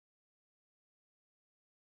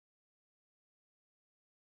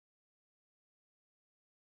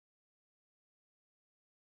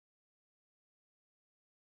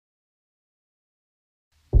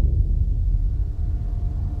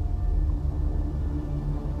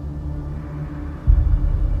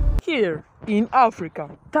here in Africa,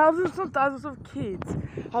 thousands and thousands of kids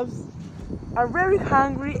are very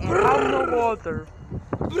hungry and have no water.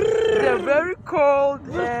 They are very cold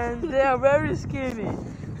and they are very skinny.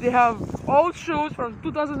 They have old shoes from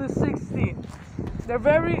 2016. They're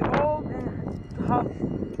very old and have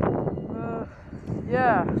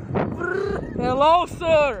yeah. Hello,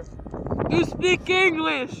 sir. Do you speak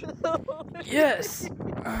English? Yes,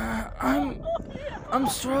 I'm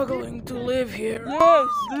struggling to live here. Yes.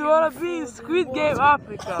 Do you wanna be in Squid Game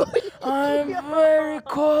Africa? I'm very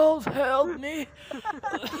cold. Help me.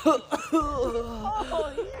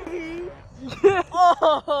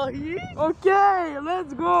 Okay,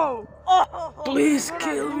 let's go. Please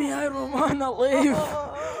kill me. I don't wanna live.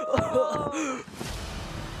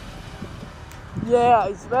 Yeah,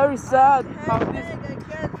 it's very sad how this. I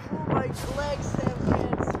can't move, my legs have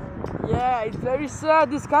cancer. Yeah, it's very sad.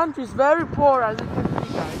 This country is very poor, as you can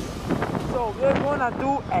see, guys. So we're gonna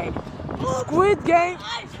do a Squid Game.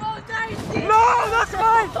 iPhone 19! No, that's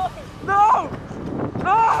mine. No,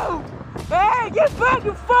 no. Hey, get back,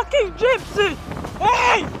 you fucking gypsy!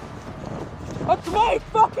 Hey, that's my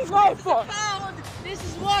fucking iPhone. Pound! This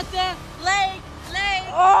is water! Lake!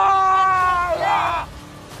 Ah, yeah.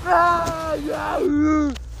 Ah, yeah.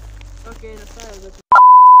 Okay, that's fine.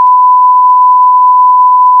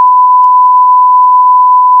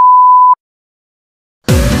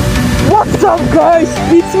 What's up, guys?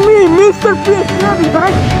 It's me, Mr. P.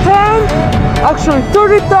 Behind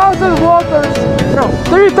 30,000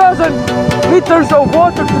 liters of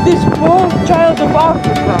water to this poor child of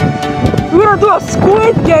Africa. We're gonna do a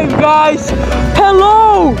Squid Game, guys.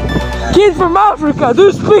 Hello, kids from Africa. Do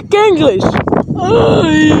you speak English?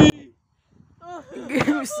 Give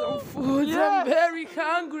me some food. Yeah. I'm very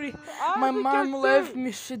hungry. My mom left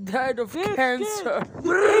me. She died of cancer.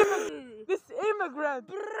 This immigrant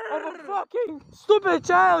of a fucking stupid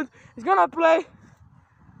child is gonna play.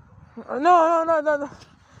 No.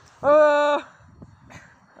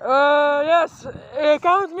 Yes.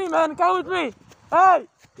 Come with me, man. Come with me. Hey,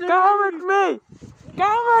 come with me.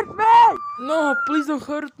 Come with me. No, please don't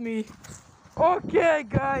hurt me. Okay,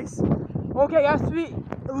 guys. Okay, guys. We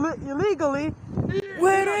illegally.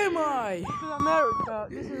 Where am I? This is America.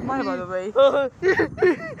 This is mine, by the way.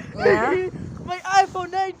 Yeah. My iPhone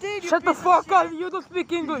 19! Shut the fuck up, you don't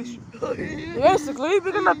speak English. Basically,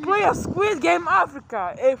 we're gonna play a Squid Game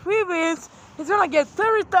Africa. If he wins, he's gonna get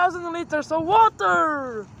 30,000 liters of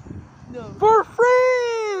water. No. For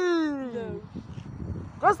free! No.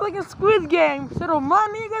 Just like a Squid Game. Instead of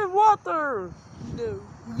money, you get water. No.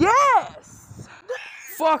 Yes!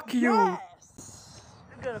 Fuck you. Yes!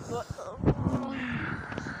 I'm gonna fuck.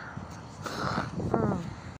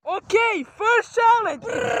 Okay, first challenge.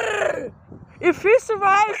 If he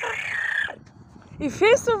survives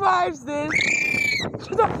this,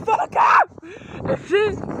 shut the fuck up!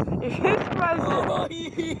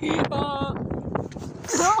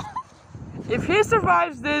 If he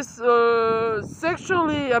survives this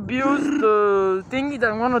sexually abused thingy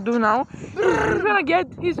that I'm gonna do now, he's gonna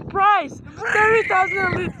get his prize,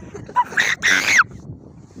 30,000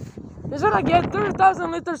 He's gonna get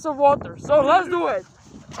 30,000 liters of water. So let's do it.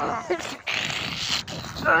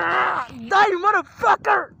 Die, you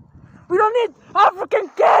motherfucker! We don't need African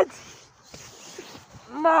kids!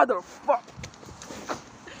 Motherfucker!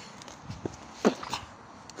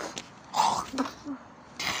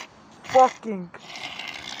 Fucking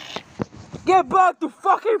get back to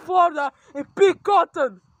fucking Florida and pick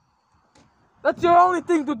cotton! That's your only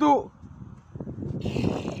thing to do.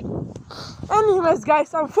 Anyways,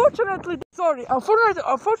 guys, unfortunately, this guy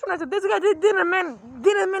didn't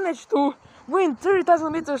manage to win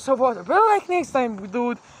 30,000 liters of water. But like next time,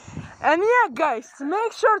 dude. And yeah, guys,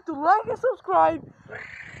 make sure to like and subscribe.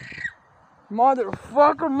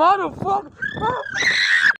 Motherfucker.